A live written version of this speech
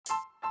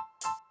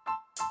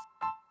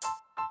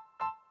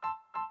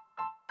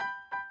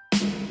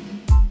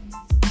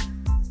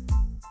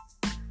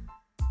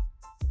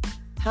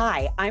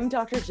Hi, I'm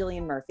Dr.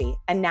 Jillian Murphy,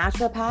 a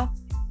naturopath,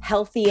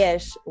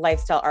 healthy-ish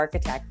lifestyle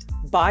architect,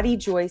 body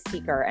joy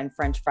seeker, and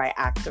French fry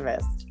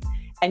activist.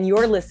 And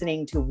you're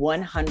listening to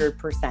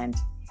 100%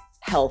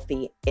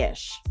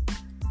 healthy-ish.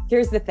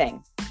 Here's the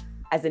thing.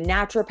 As a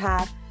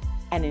naturopath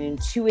and an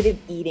intuitive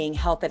eating,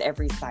 health at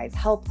every size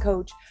health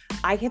coach,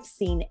 I have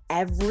seen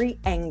every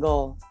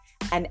angle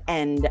and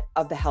end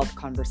of the health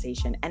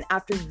conversation. And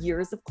after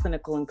years of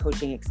clinical and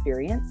coaching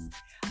experience,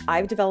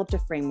 I've developed a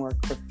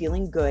framework for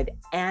feeling good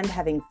and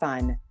having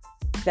fun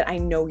that I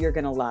know you're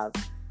going to love.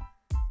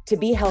 To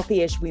be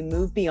healthy-ish, we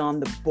move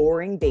beyond the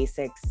boring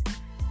basics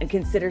and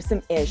consider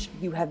some ish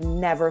you have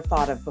never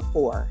thought of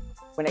before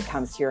when it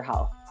comes to your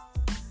health.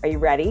 Are you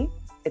ready?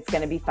 It's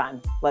going to be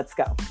fun. Let's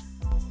go.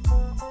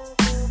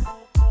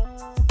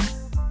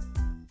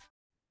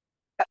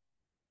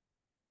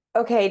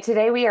 Okay,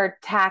 today we are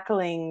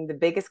tackling the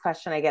biggest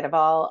question I get of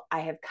all. I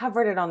have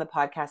covered it on the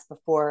podcast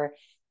before,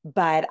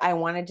 but I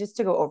wanted just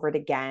to go over it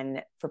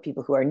again for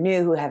people who are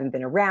new, who haven't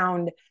been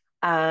around.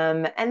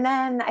 And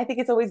then I think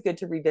it's always good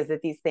to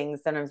revisit these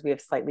things. Sometimes we have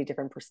slightly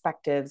different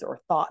perspectives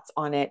or thoughts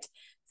on it.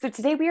 So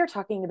today we are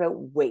talking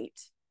about weight.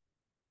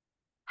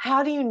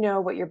 How do you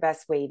know what your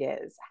best weight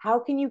is? How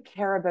can you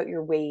care about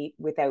your weight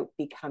without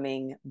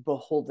becoming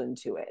beholden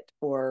to it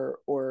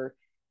or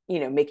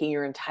making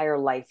your entire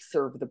life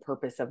serve the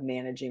purpose of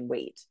managing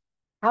weight?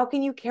 How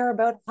can you care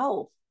about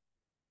health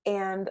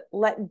and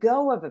let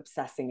go of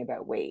obsessing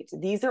about weight?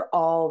 These are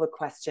all the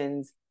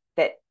questions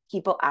that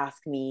people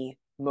ask me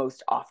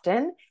most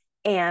often.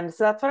 And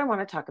so that's what I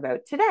want to talk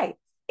about today.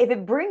 If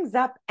it brings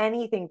up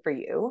anything for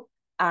you,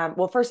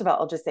 well, first of all,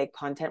 I'll just say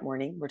content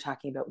warning. We're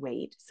talking about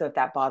weight. So if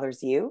that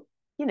bothers you,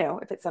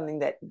 if it's something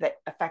that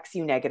affects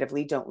you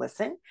negatively, don't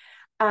listen.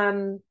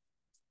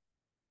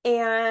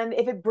 And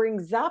if it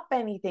brings up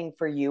anything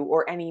for you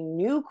or any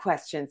new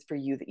questions for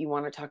you that you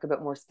want to talk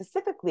about more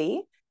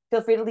specifically,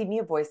 feel free to leave me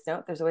a voice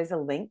note. There's always a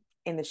link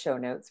in the show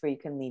notes where you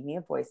can leave me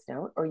a voice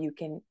note, or you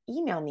can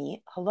email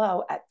me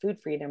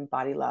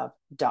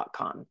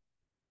hello@foodfreedombodylove.com.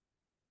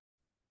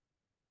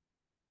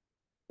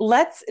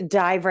 Let's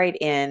dive right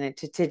in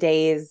to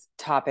today's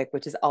topic,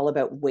 which is all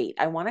about weight.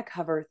 I want to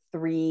cover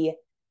three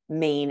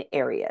main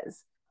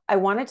areas. I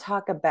want to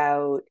talk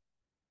about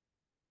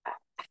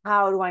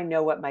how do I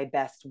know what my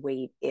best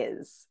weight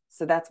is?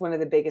 So that's one of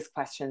the biggest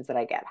questions that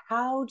I get.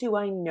 How do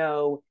I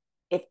know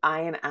if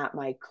I am at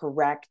my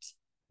correct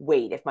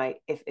weight? If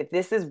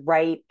this is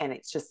right and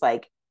it's just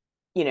like,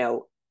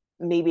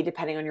 maybe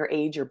depending on your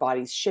age, your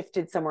body's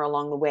shifted somewhere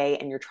along the way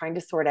and you're trying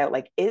to sort out,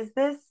 like, is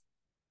this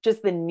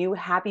just the new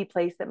happy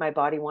place that my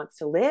body wants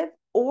to live?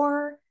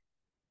 Or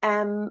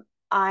am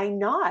I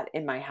not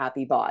in my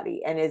happy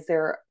body? And is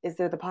there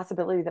the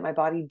possibility that my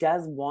body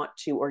does want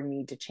to or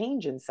need to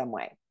change in some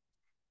way?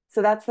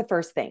 So that's the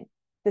first thing.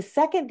 The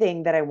second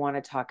thing that I want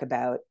to talk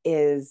about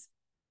is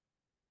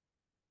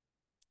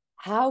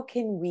how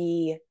can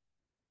we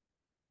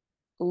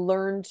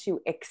learn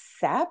to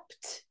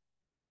accept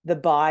the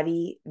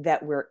body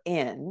that we're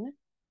in?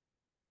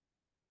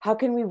 How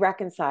can we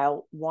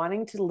reconcile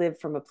wanting to live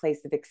from a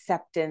place of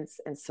acceptance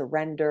and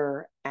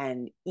surrender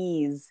and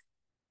ease,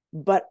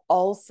 but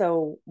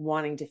also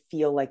wanting to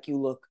feel like you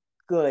look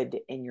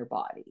good in your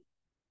body?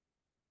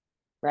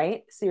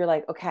 Right? So you're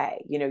like,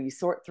 okay, you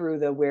sort through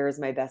the where is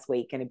my best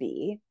weight going to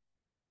be?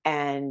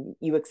 And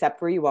you accept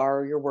where you are,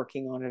 or you're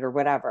working on it or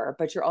whatever.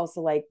 But you're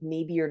also like,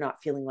 maybe you're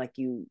not feeling like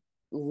you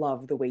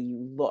love the way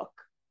you look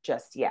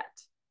just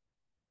yet.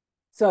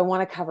 So I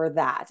want to cover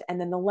that. And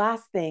then the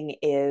last thing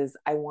is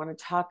I want to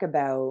talk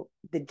about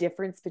the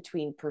difference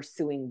between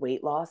pursuing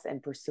weight loss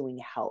and pursuing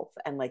health.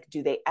 And like,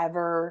 do they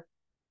ever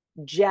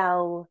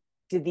gel?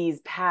 Do these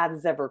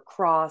paths ever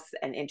cross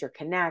and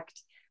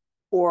interconnect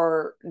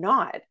or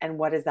not? And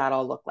what does that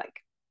all look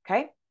like?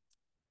 Okay.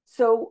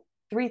 So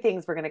three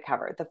things we're going to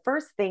cover. The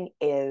first thing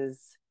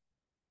is,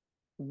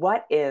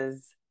 what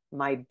is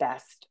my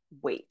best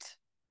weight?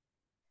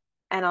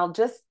 And I'll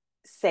just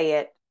say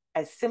it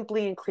as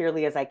simply and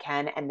clearly as I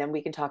can, and then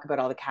we can talk about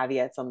all the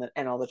caveats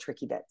and all the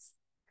tricky bits.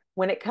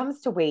 When it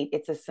comes to weight,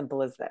 it's as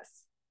simple as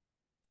this.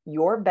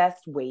 Your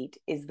best weight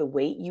is the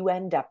weight you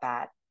end up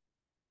at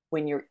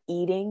when you're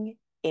eating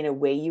in a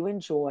way you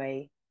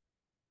enjoy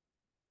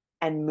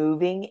and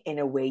moving in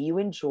a way you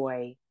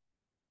enjoy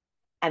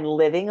and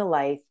living a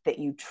life that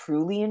you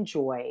truly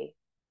enjoy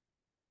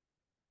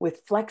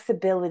with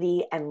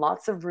flexibility and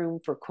lots of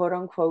room for quote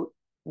unquote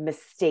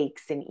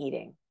mistakes in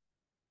eating.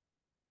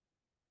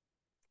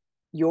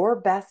 Your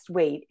best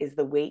weight is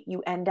the weight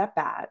you end up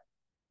at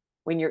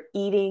when you're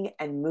eating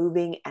and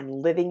moving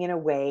and living in a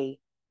way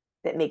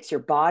that makes your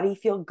body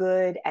feel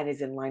good and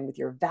is in line with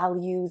your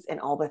values and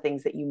all the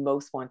things that you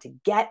most want to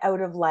get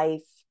out of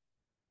life.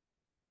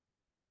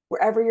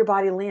 Wherever your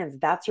body lands,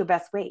 that's your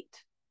best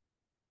weight.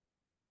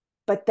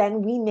 But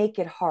then we make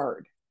it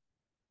hard.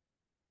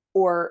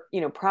 Or,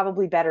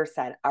 probably better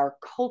said, our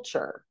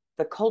culture,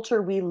 the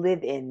culture we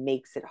live in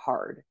makes it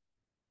hard.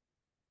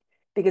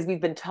 Because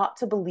we've been taught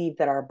to believe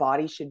that our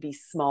bodies should be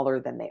smaller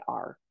than they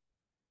are.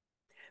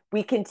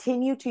 We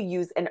continue to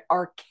use an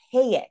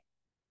archaic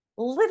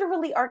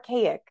literally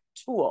archaic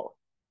tool,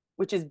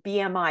 which is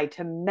BMI,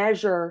 to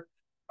measure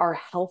our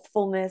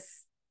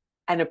healthfulness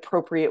and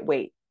appropriate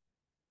weight.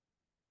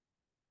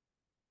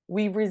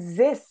 We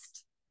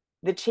resist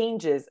the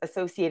changes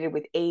associated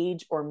with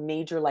age or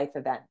major life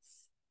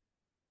events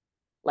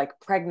like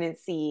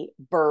pregnancy,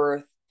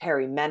 birth,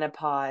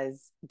 perimenopause,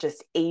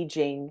 just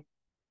aging.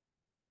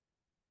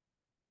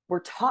 We're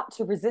taught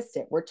to resist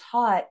it. We're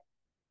taught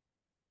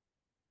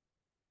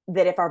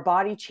that if our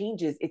body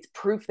changes, it's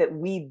proof that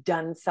we've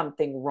done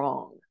something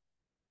wrong.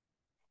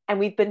 And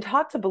we've been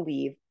taught to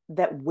believe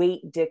that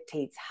weight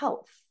dictates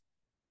health,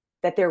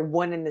 that they're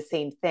one and the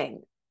same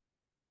thing.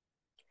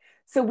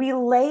 So we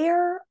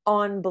layer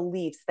on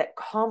beliefs that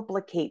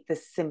complicate the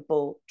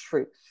simple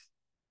truth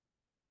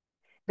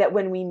that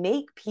when we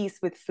make peace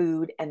with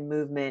food and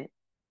movement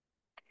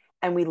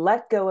and we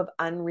let go of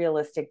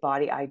unrealistic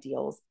body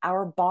ideals,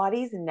 our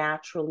bodies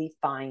naturally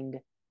find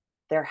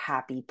their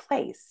happy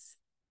place.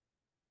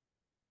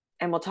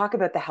 And we'll talk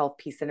about the health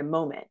piece in a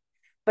moment.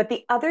 But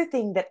the other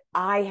thing that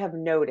I have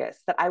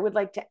noticed that I would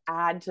like to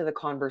add to the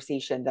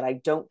conversation that I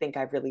don't think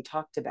I've really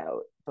talked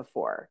about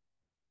before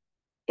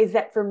is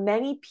that for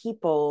many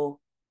people,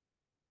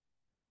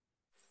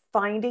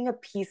 finding a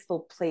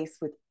peaceful place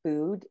with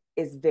food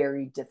is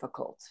very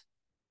difficult.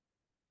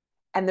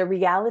 And the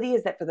reality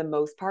is that for the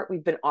most part,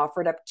 we've been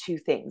offered up two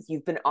things.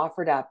 You've been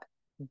offered up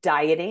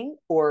dieting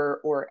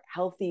or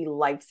healthy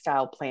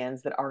lifestyle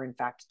plans that are in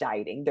fact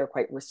dieting. They're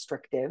quite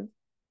restrictive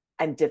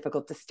and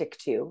difficult to stick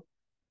to.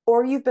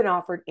 Or you've been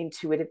offered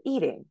intuitive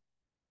eating.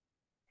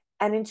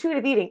 And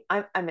intuitive eating,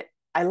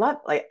 I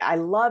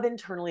love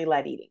internally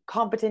led eating,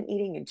 competent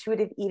eating,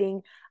 intuitive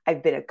eating.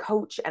 I've been a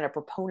coach and a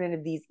proponent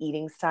of these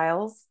eating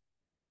styles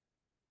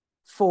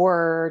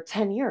for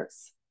 10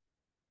 years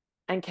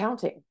and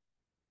counting.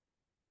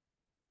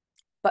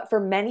 But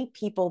for many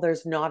people,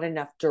 there's not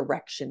enough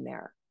direction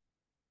there.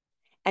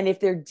 And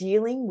if they're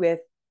dealing with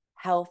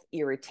health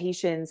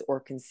irritations or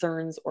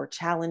concerns or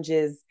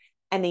challenges,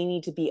 and they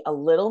need to be a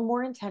little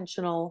more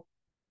intentional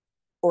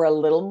or a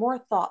little more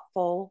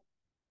thoughtful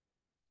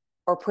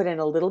or put in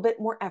a little bit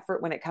more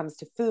effort when it comes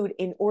to food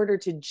in order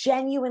to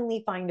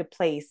genuinely find a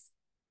place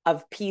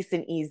of peace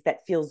and ease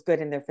that feels good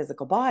in their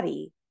physical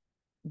body,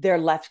 they're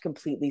left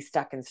completely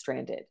stuck and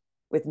stranded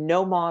with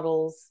no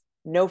models,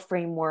 no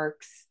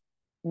frameworks,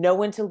 no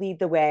one to lead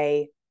the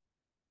way.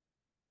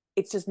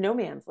 It's just no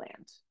man's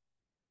land,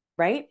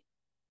 right?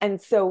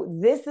 And so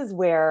this is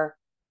where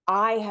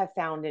I have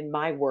found in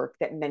my work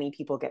that many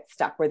people get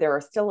stuck, where there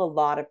are still a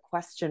lot of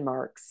question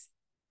marks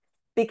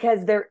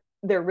because their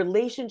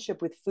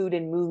relationship with food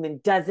and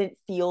movement doesn't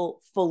feel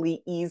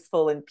fully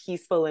easeful and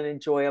peaceful and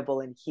enjoyable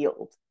and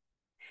healed.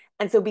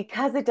 And so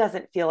because it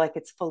doesn't feel like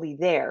it's fully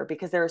there,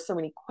 because there are so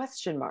many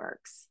question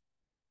marks,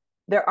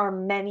 there are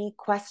many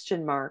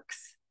question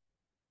marks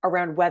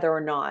around whether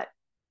or not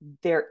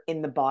they're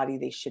in the body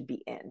they should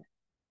be in.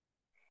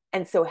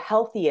 And so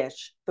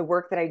Healthy-ish, the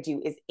work that I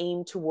do is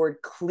aimed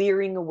toward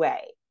clearing away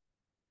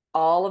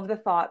all of the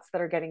thoughts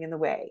that are getting in the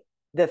way,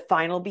 the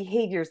final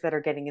behaviors that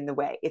are getting in the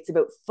way. It's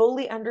about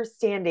fully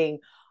understanding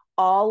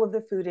all of the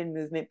food and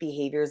movement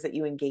behaviors that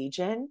you engage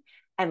in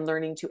and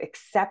learning to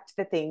accept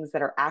the things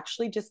that are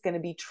actually just going to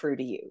be true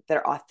to you, that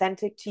are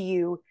authentic to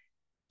you,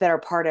 that are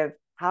part of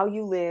how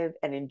you live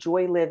and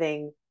enjoy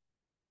living,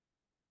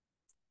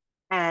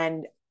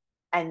 and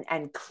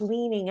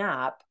cleaning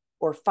up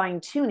or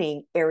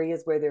fine-tuning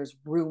areas where there's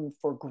room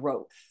for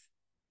growth.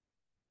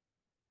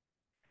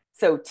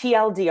 So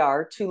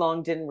TLDR, too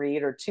long didn't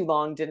read or too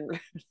long didn't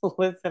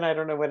listen. I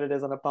don't know what it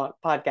is on a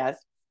podcast.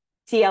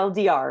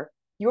 TLDR,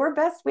 your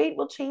best weight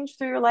will change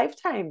through your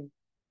lifetime.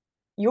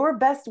 Your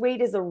best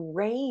weight is a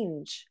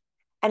range,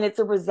 and it's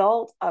a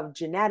result of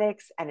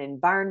genetics and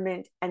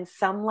environment and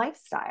some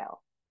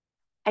lifestyle.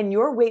 And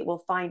your weight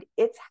will find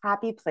its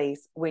happy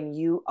place when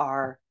you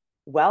are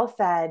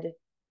well-fed,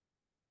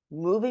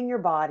 moving your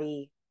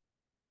body,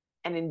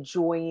 and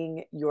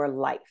enjoying your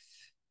life.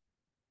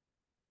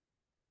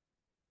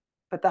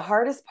 But the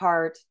hardest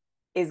part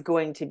is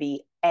going to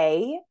be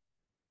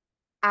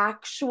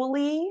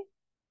actually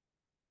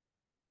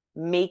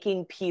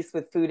making peace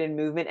with food and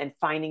movement and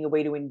finding a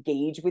way to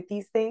engage with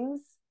these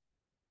things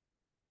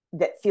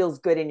that feels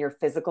good in your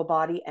physical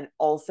body and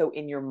also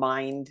in your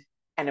mind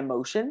and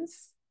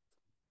emotions.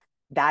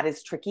 That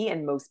is tricky,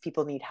 and most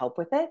people need help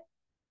with it.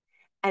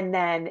 And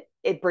then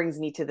it brings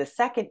me to the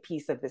second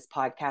piece of this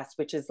podcast,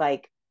 which is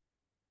like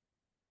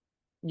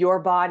your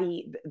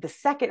body. The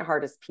second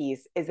hardest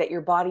piece is that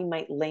your body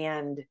might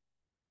land,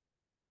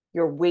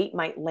 your weight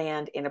might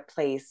land in a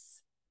place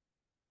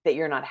that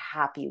you're not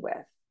happy with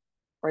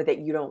or that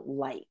you don't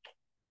like.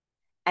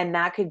 And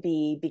that could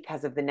be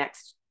because of the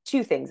next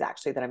two things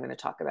actually that I'm going to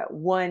talk about.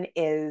 One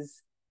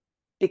is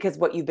because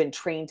what you've been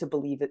trained to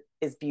believe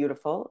is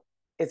beautiful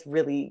is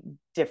really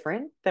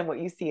different than what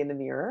you see in the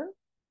mirror.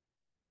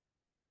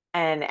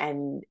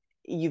 And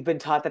you've been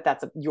taught that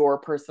that's your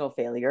personal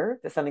failure.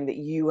 That's something that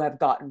you have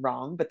gotten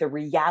wrong. But the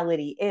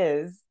reality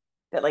is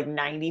that like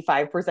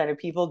 95% of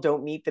people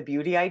don't meet the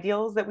beauty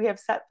ideals that we have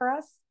set for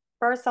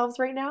ourselves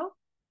right now.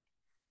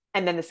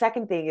 And then the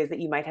second thing is that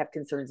you might have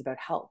concerns about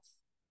health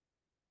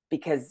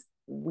because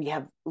we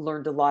have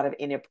learned a lot of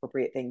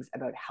inappropriate things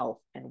about health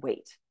and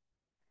weight.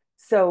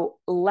 So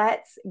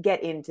let's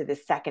get into the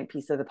second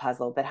piece of the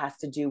puzzle that has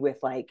to do with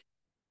like,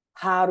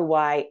 how do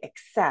I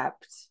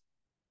accept,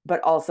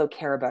 but also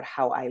care about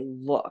how I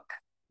look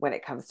when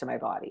it comes to my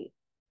body?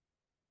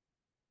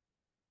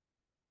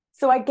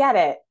 So I get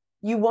it.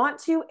 You want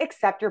to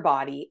accept your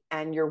body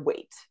and your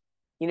weight.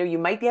 You know, you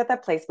might be at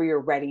that place where you're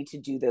ready to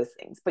do those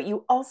things, but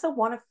you also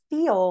want to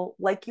feel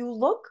like you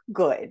look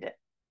good.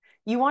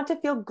 You want to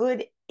feel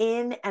good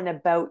in and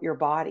about your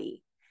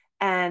body.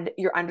 And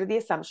you're under the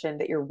assumption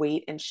that your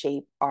weight and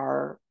shape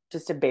are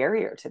just a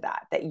barrier to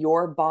that, that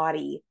your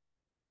body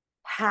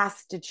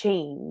has to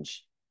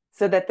change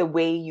so that the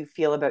way you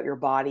feel about your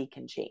body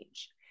can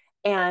change.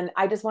 And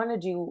I just want to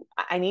do,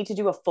 I need to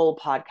do a full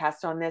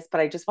podcast on this,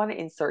 but I just want to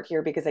insert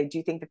here because I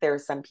do think that there are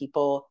some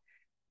people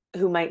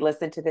who might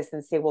listen to this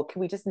and say, well, can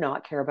we just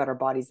not care about our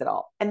bodies at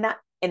all? And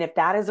if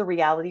that is a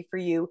reality for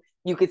you,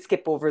 you could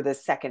skip over the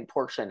second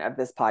portion of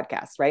this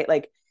podcast, right?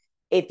 Like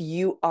if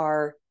you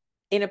are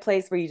in a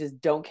place where you just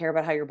don't care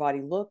about how your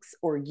body looks,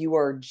 or you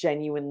are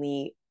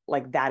genuinely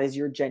like that is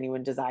your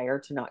genuine desire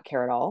to not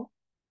care at all.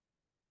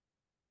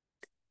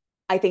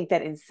 I think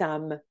that in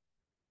some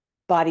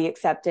body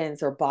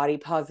acceptance or body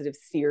positive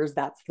spheres,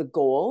 that's the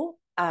goal.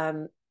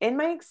 In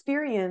my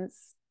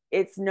experience,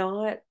 it's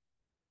not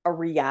a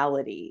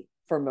reality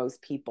for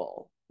most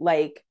people.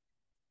 Like,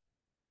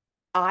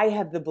 I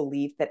have the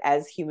belief that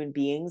as human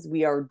beings,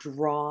 we are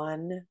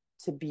drawn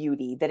to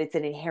beauty, that it's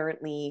an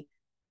inherently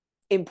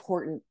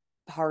important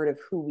part of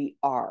who we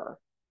are,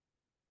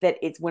 that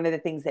it's one of the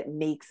things that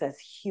makes us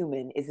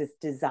human is this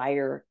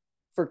desire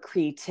for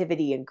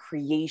creativity and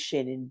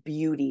creation and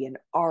beauty and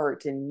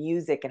art and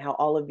music and how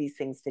all of these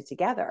things fit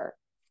together.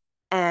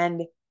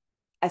 And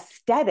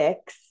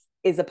aesthetics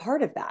is a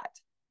part of that.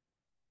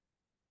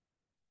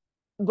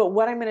 But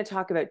what I'm going to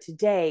talk about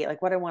today,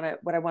 like what I want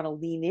to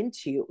lean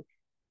into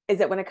is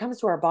that when it comes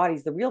to our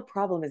bodies, the real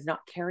problem is not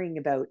caring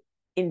about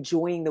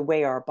enjoying the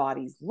way our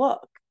bodies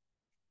look.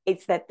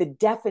 It's that the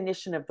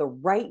definition of the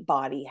right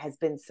body has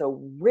been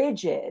so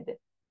rigid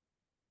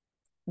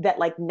that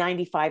like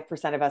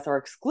 95% of us are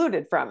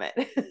excluded from it.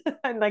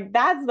 And like,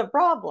 that's the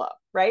problem,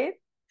 right?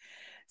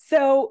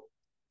 So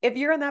if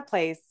you're in that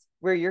place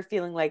where you're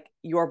feeling like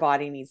your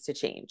body needs to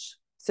change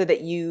so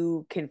that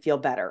you can feel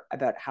better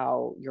about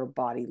how your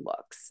body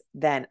looks,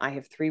 then I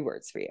have 3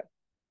 words for you.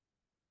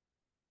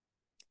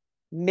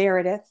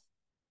 Meredith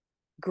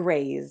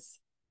Grey's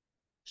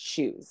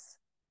shoes.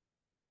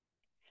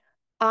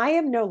 I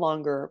am no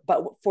longer,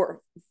 but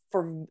for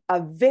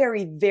a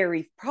very,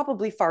 very,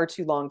 probably far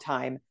too long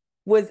time,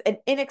 was an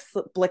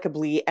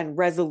inexplicably and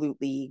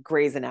resolutely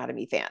Grey's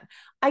Anatomy fan.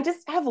 I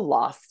just have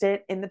lost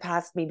it in the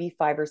past maybe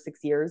 5 or 6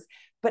 years.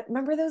 But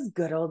remember those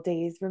good old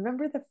days?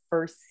 Remember the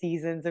first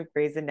seasons of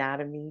Grey's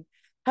Anatomy?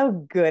 How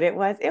good it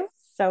was. It was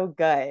so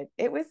good.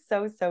 It was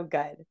so, so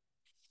good.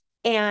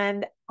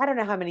 And I don't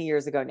know how many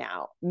years ago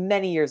now,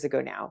 many years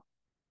ago now,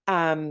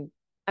 I'm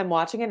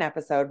watching an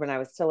episode when I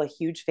was still a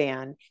huge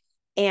fan,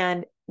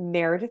 and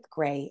Meredith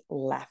Grey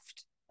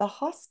left the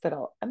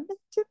hospital. Imagine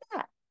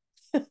that.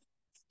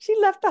 She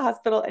left the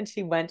hospital and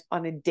she went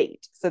on a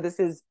date. So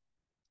this is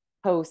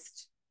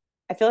post,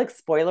 I feel like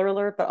spoiler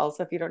alert, but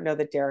also if you don't know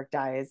that Derek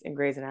dies in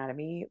Grey's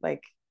Anatomy,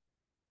 like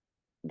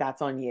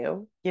that's on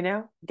you, you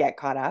know, get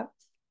caught up.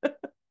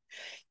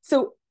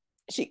 So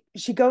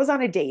she goes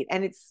on a date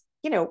and it's,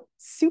 you know,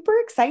 super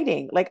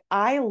exciting. Like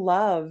I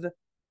love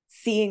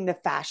seeing the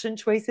fashion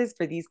choices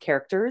for these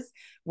characters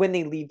when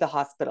they leave the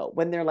hospital,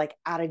 when they're like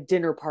at a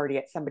dinner party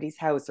at somebody's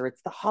house, or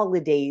it's the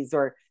holidays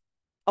or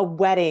a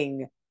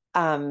wedding.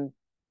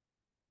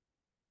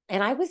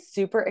 And I was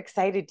super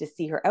excited to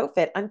see her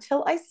outfit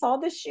until I saw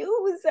the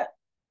shoes.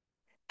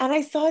 And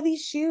I saw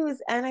these shoes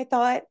and I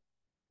thought,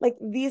 like,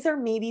 these are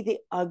maybe the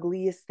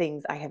ugliest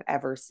things I have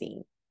ever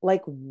seen.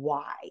 Like,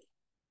 why?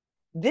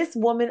 This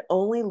woman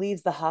only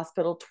leaves the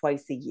hospital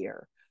twice a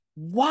year.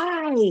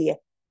 Why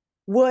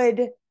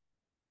would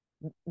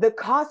the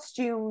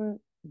costume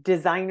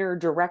designer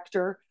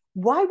director,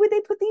 why would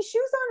they put these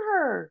shoes on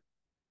her?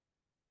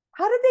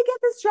 How did they get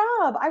this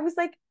job? I was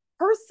like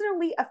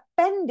personally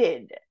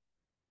offended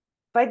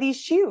by these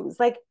shoes.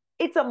 Like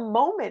it's a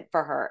moment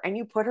for her, and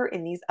you put her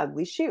in these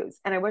ugly shoes.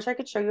 And I wish I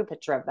could show you a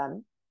picture of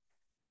them.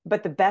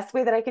 But the best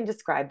way that I can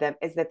describe them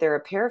is that they're a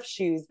pair of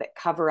shoes that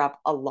cover up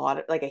a lot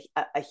of like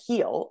a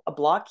heel, a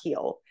block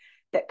heel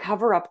that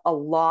cover up a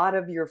lot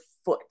of your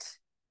foot.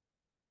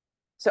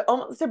 So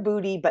almost a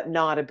booty, but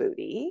not a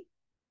booty.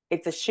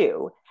 It's a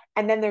shoe.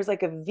 And then there's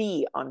like a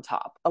V on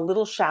top, a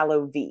little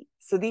shallow V.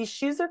 So these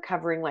shoes are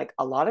covering like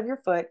a lot of your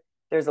foot.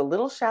 There's a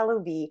little shallow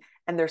V,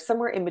 and they're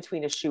somewhere in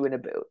between a shoe and a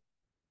boot.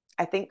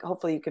 I think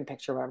hopefully you can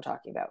picture what I'm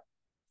talking about.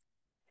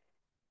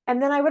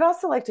 And then I would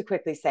also like to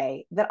quickly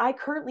say that I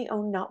currently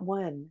own not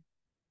one,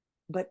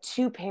 but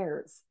 2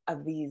 pairs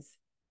of these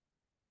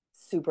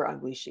super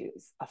ugly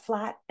shoes, a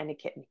flat and a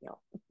kitten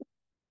heel.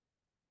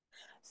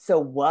 So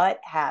what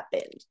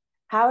happened?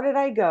 How did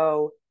I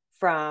go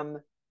from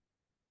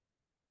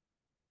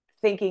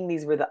thinking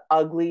these were the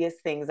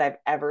ugliest things I've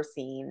ever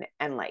seen,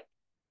 and like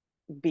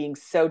being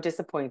so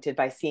disappointed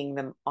by seeing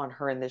them on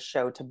her in this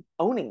show to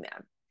owning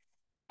them.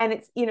 And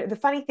it's, you know, the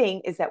funny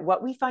thing is that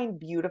what we find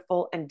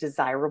beautiful and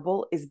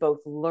desirable is both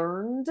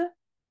learned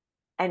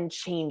and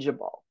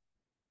changeable.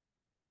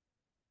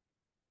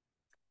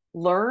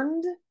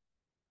 Learned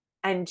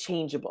and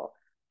changeable.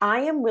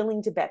 I am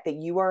willing to bet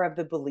that you are of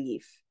the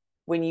belief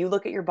when you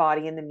look at your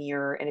body in the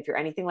mirror, and if you're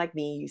anything like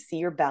me, you see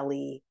your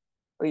belly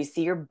or you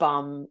see your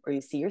bum or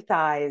you see your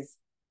thighs,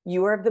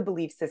 you are of the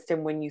belief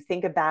system when you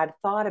think a bad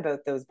thought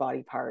about those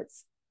body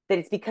parts, that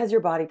it's because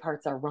your body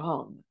parts are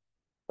wrong.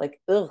 Like,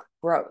 ugh,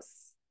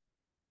 gross.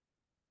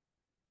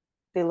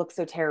 They look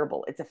so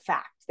terrible. It's a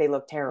fact. They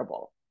look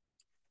terrible.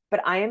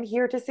 But I am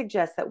here to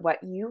suggest that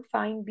what you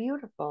find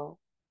beautiful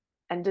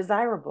and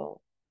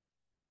desirable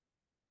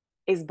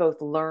is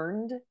both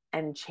learned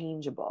and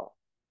changeable.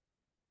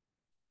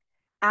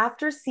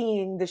 After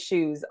seeing the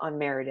shoes on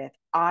Meredith,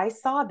 I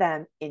saw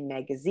them in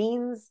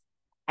magazines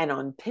and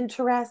on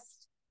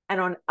Pinterest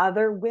and on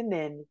other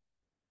women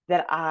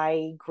that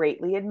I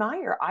greatly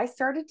admire. I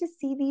started to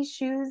see these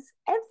shoes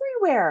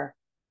everywhere,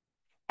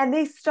 and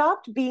they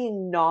stopped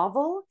being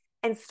novel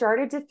and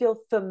started to feel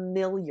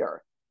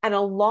familiar. And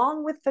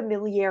along with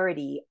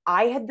familiarity,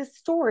 I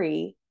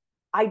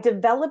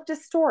developed a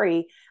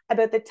story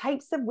about the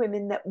types of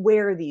women that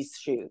wear these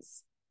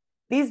shoes.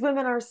 These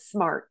women are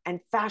smart and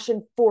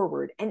fashion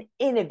forward and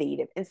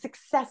innovative and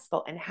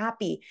successful and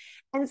happy.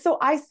 And so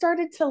I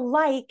started to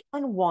like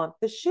and want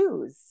the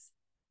shoes.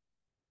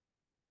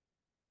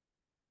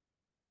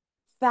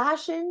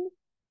 Fashion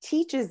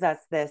teaches us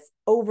this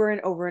over and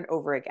over and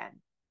over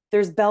again.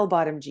 There's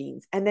bell-bottom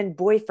jeans, and then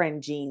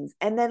boyfriend jeans,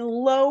 and then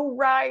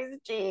low-rise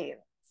jeans.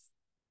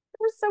 They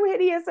were so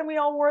hideous, and we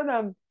all wore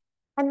them.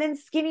 And then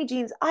skinny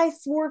jeans. I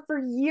swore for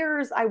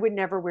years I would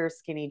never wear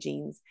skinny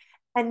jeans.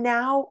 And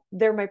now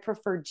they're my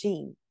preferred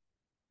jean.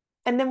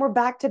 And then we're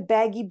back to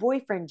baggy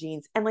boyfriend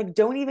jeans. And like,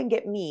 don't even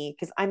get me,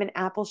 because I'm an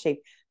apple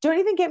shape. Don't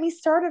even get me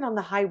started on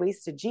the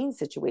high-waisted jean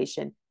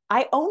situation.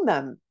 I own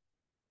them.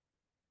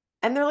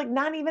 And they're like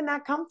not even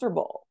that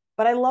comfortable,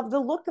 but I love the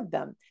look of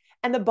them.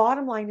 And the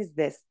bottom line is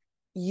this: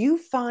 you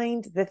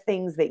find the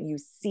things that you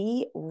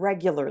see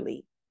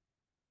regularly,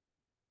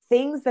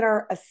 things that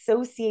are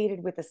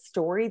associated with a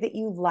story that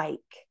you like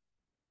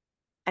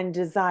and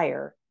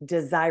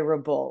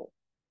desirable.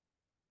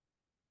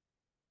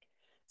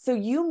 So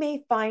you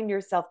may find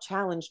yourself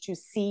challenged to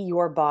see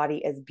your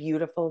body as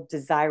beautiful,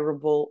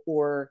 desirable,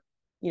 or,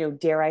 you know,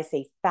 dare I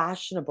say,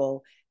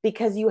 fashionable,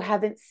 because you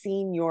haven't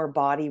seen your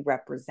body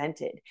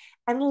represented,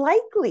 and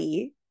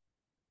likely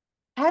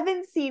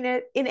haven't seen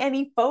it in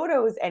any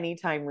photos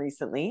anytime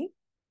recently.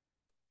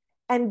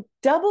 And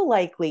double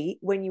likely,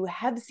 when you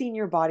have seen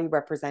your body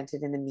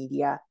represented in the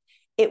media,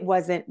 it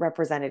wasn't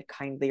represented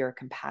kindly or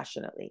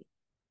compassionately.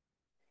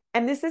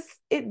 And this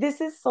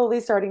is slowly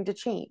starting to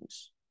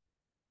change.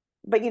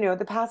 But you know,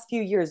 the past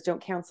few years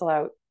don't cancel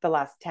out the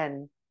last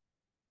 10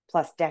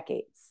 plus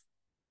decades.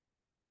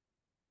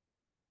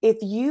 If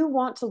you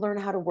want to learn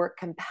how to work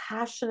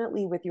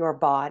compassionately with your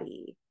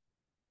body,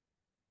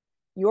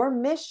 your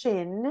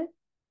mission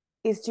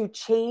is to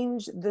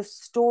change the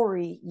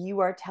story you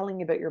are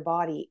telling about your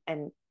body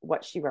and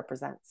what she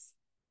represents.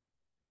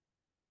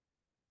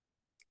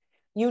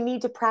 You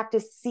need to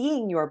practice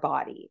seeing your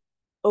body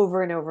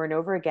over and over and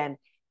over again,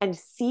 and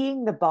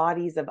seeing the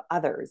bodies of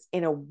others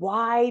in a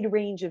wide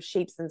range of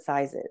shapes and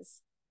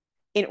sizes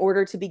in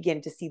order to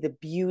begin to see the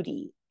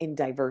beauty in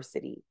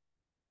diversity.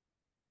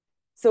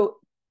 So,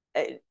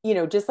 you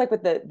know, just like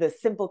with the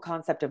simple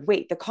concept of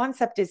weight, the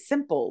concept is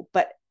simple,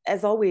 but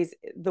as always,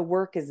 the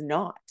work is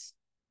not.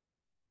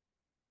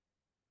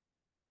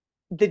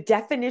 The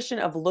definition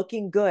of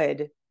looking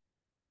good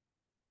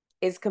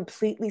is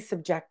completely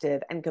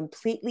subjective and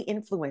completely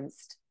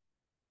influenced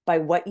by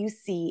what you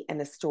see and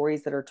the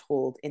stories that are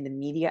told in the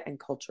media and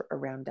culture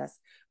around us.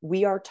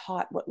 We are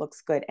taught what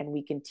looks good, and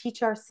we can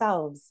teach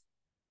ourselves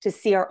to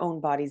see our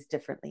own bodies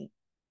differently.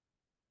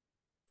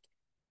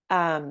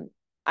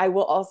 I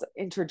will also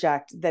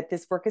interject that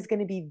this work is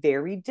going to be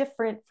very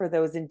different for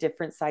those in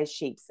different size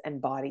shapes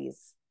and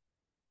bodies.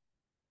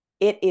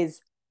 It is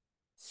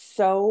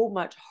so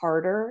much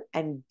harder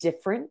and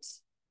different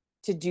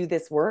to do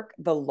this work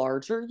the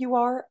larger you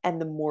are and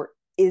the more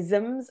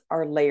isms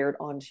are layered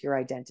onto your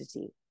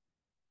identity.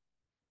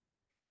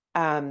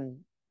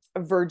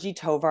 Virgie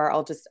Tovar,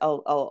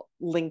 I'll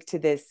link to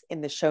this in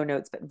the show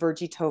notes, but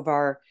Virgie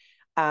Tovar,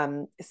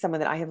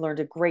 someone that I have learned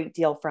a great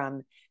deal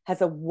from,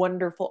 has a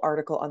wonderful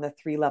article on the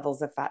 3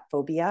 levels of fat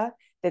phobia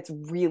that's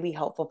really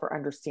helpful for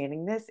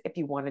understanding this if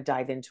you want to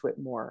dive into it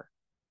more.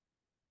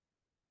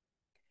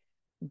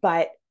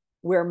 But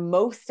where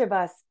most of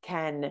us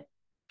can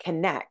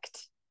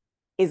connect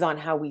is on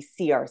how we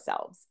see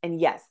ourselves. And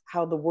yes,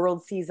 how the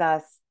world sees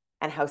us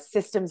and how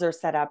systems are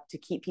set up to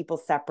keep people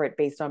separate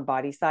based on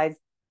body size.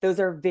 Those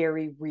are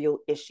very real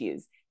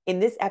issues. In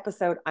this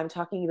episode, I'm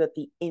talking about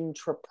the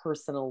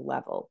intrapersonal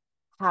level,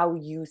 how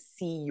you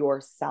see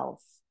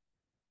yourself.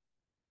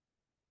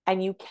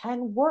 And you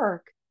can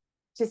work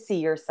to see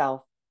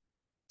yourself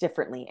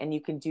differently. And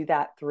you can do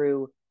that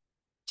through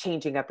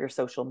changing up your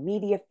social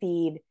media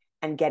feed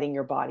and getting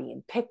your body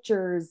in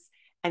pictures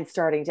and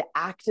starting to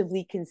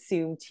actively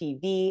consume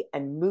TV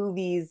and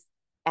movies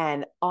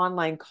and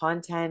online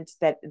content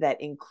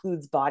that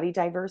includes body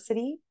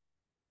diversity.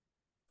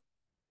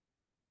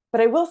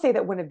 But I will say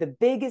that one of the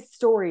biggest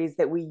stories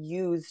that we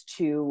use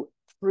to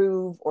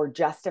prove or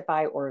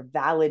justify or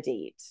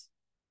validate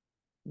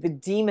the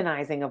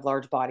demonizing of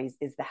large bodies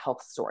is the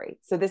health story.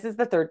 So this is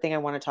the third thing I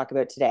want to talk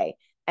about today.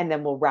 And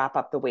then we'll wrap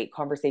up the weight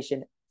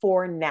conversation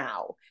for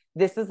now.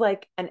 This is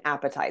like an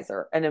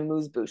appetizer, an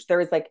amuse-bouche.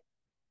 There is like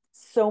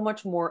so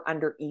much more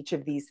under each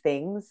of these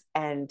things.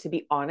 And to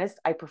be honest,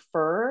 I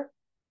prefer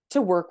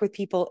to work with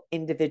people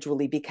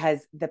individually because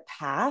the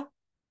path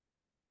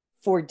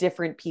for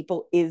different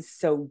people is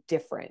so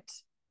different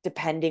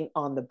depending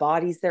on the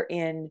bodies they're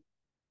in,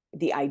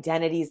 the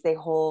identities they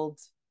hold,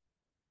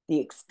 the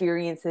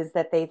experiences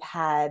that they've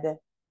had,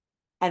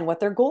 and what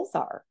their goals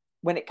are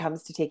when it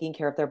comes to taking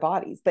care of their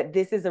bodies. But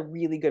this is a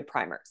really good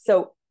primer.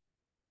 So,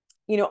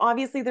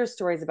 obviously there's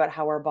stories about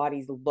how our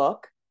bodies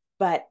look,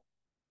 but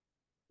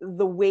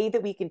the way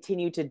that we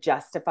continue to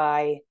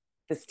justify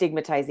the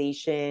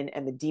stigmatization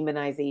and the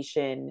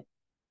demonization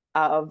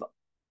of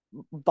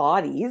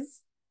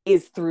bodies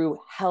is through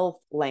health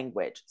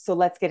language. So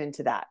let's get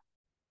into that.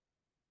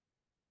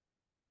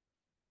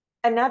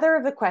 Another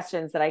of the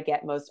questions that I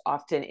get most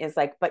often is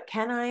like, but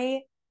can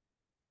I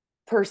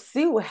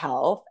pursue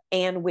health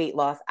and weight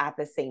loss at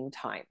the same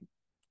time?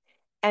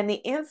 And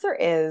the answer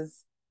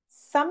is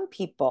some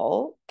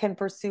people can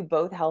pursue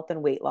both health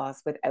and weight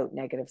loss without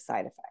negative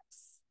side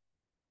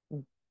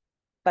effects,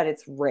 but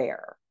it's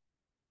rare.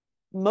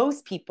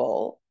 Most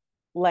people,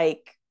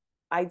 like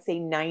I'd say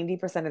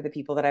 90% of the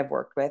people that I've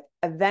worked with,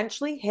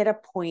 eventually hit a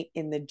point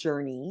in the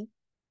journey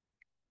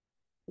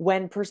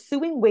when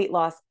pursuing weight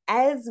loss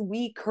as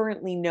we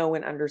currently know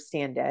and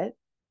understand it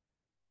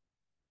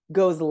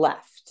goes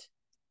left,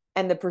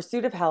 and the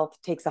pursuit of health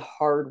takes a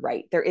hard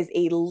right. There is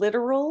a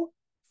literal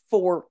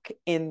fork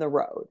in the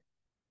road.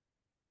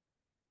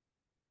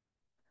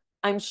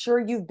 I'm sure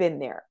you've been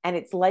there, and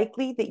it's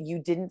likely that you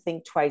didn't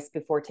think twice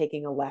before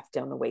taking a left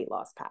down the weight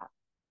loss path.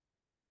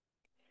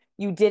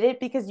 You did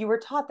it because you were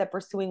taught that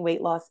pursuing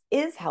weight loss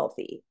is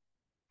healthy,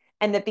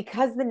 and that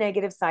because the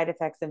negative side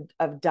effects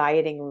of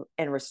dieting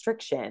and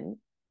restriction,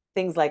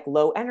 things like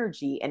low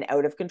energy and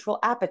out of control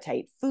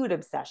appetite, food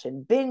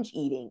obsession, binge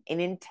eating, an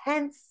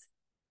intense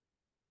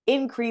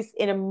increase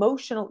in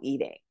emotional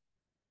eating,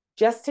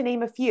 just to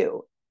name a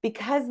few,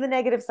 because the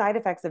negative side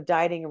effects of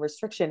dieting and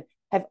restriction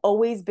have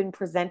always been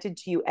presented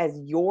to you as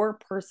your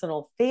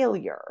personal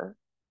failure,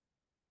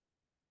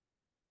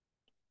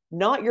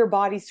 not your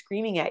body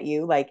screaming at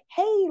you like,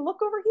 hey,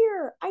 look over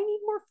here, I need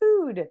more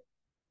food.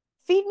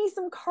 Feed me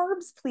some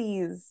carbs,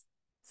 please.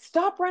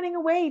 Stop running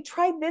away.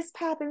 Try this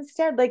path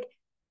instead. Like,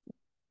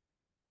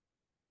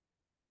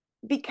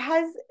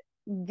 because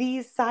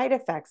these side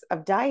effects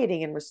of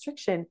dieting and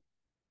restriction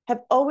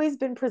have always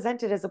been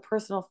presented as a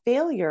personal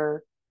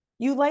failure,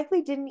 you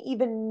likely didn't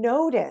even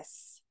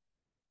notice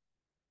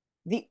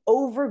the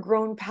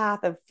overgrown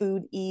path of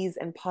food ease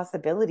and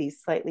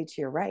possibilities slightly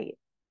to your right.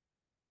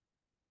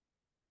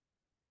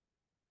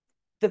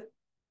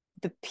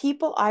 The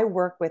people I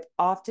work with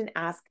often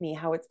ask me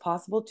how it's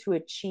possible to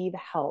achieve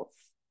health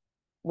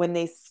when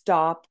they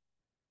stop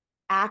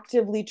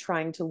actively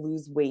trying to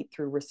lose weight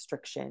through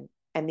restriction.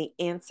 And the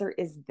answer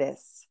is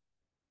this: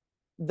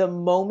 the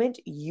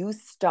moment you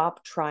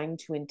stop trying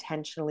to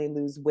intentionally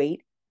lose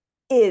weight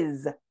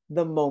is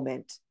the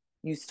moment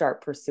you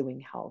start pursuing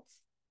health.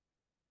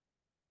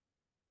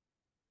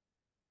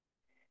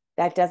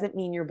 That doesn't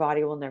mean your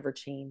body will never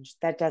change.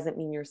 That doesn't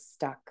mean you're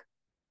stuck.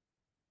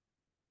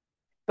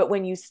 But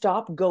when you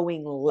stop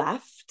going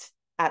left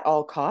at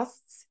all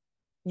costs,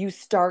 you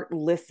start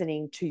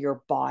listening to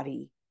your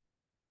body,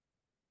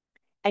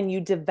 and you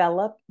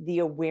develop the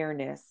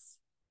awareness,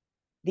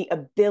 the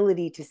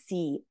ability to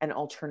see an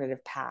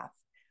alternative path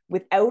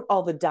without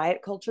all the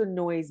diet culture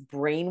noise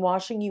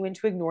brainwashing you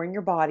into ignoring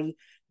your body.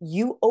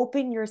 You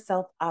open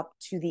yourself up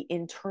to the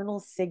internal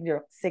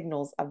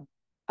signals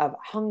of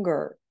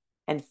hunger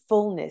and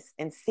fullness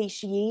and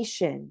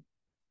satiation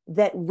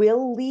that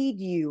will lead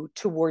you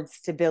towards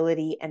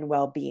stability and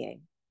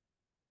well-being.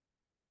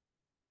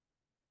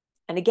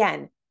 And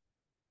again,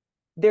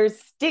 there's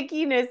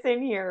stickiness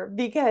in here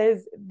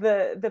because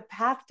the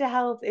path to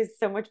health is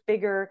so much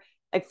bigger.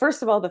 Like,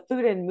 first of all, the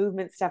food and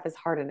movement stuff is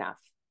hard enough,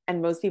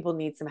 and most people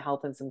need some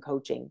help and some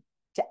coaching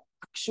to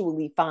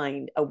actually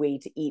find a way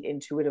to eat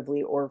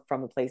intuitively or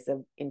from a place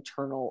of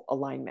internal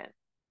alignment.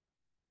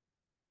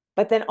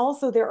 But then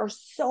also there are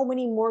so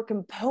many more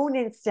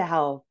components to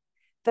health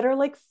that are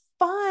like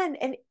fun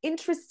and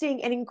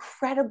interesting and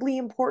incredibly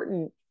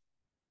important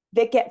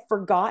that get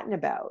forgotten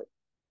about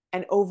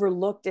and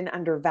overlooked and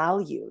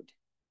undervalued.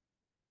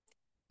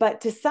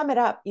 But to sum it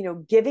up,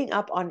 giving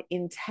up on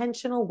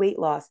intentional weight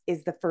loss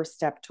is the first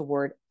step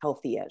toward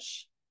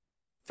healthy-ish.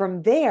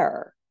 From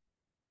there,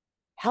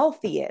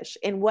 healthy-ish,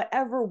 in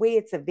whatever way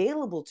it's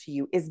available to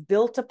you, is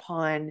built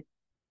upon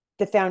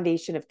the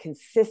foundation of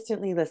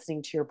consistently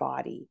listening to your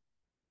body,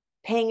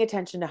 paying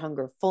attention to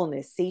hunger,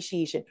 fullness,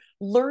 satiation,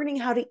 learning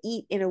how to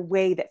eat in a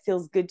way that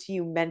feels good to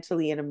you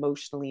mentally and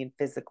emotionally and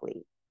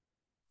physically.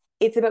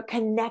 It's about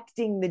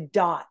connecting the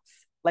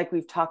dots, like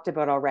we've talked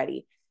about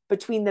already,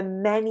 between the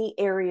many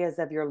areas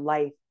of your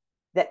life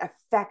that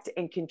affect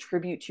and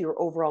contribute to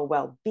your overall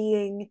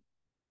well-being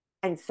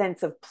and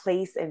sense of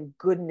place and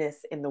goodness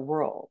in the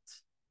world.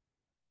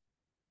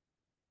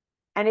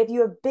 And if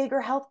you have bigger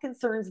health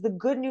concerns, the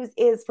good news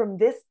is from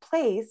this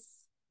place,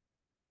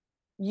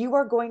 you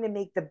are going to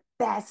make the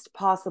best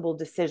possible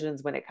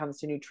decisions when it comes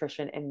to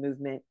nutrition and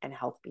movement and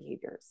health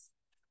behaviors.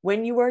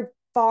 When you are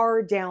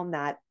far down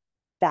that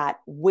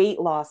weight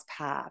loss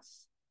path,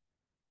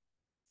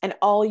 and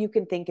all you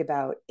can think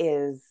about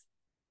is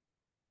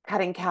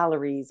cutting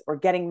calories or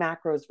getting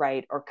macros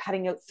right or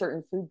cutting out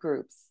certain food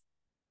groups,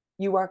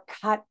 you are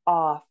cut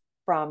off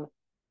from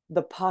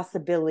the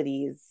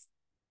possibilities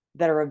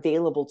that are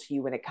available to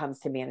you when it comes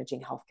to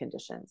managing health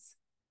conditions.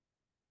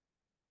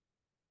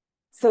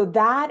 So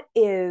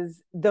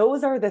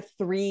those are the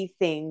three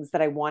things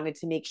that I wanted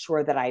to make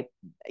sure that I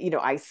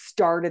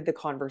started the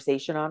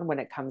conversation on when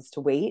it comes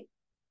to weight.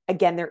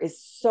 Again, there is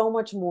so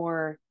much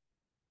more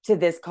to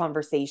this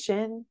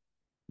conversation,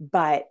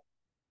 but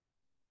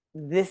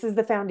this is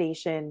the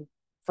foundation.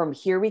 From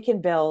here we can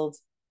build.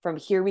 From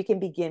here we can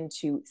begin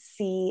to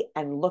see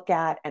and look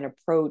at and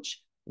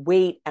approach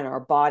weight and our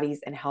bodies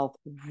and health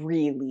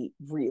really,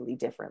 really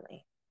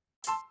differently.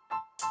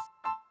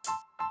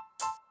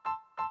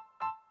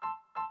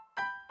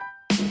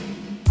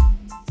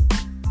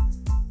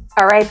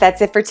 All right,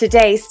 that's it for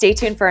today. Stay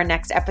tuned for our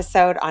next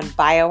episode on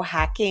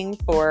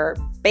biohacking for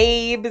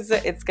babes.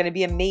 It's going to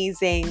be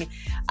amazing.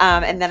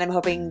 And then I'm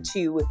hoping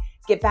to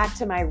get back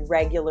to my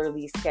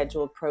regularly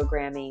scheduled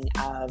programming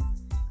of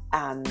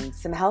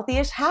some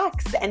healthy-ish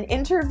hacks and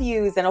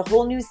interviews and a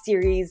whole new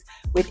series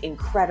with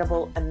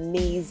incredible,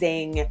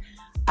 amazing,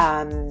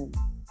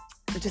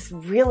 just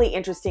really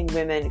interesting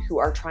women who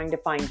are trying to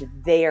find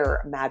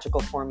their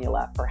magical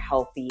formula for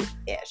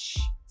healthy-ish.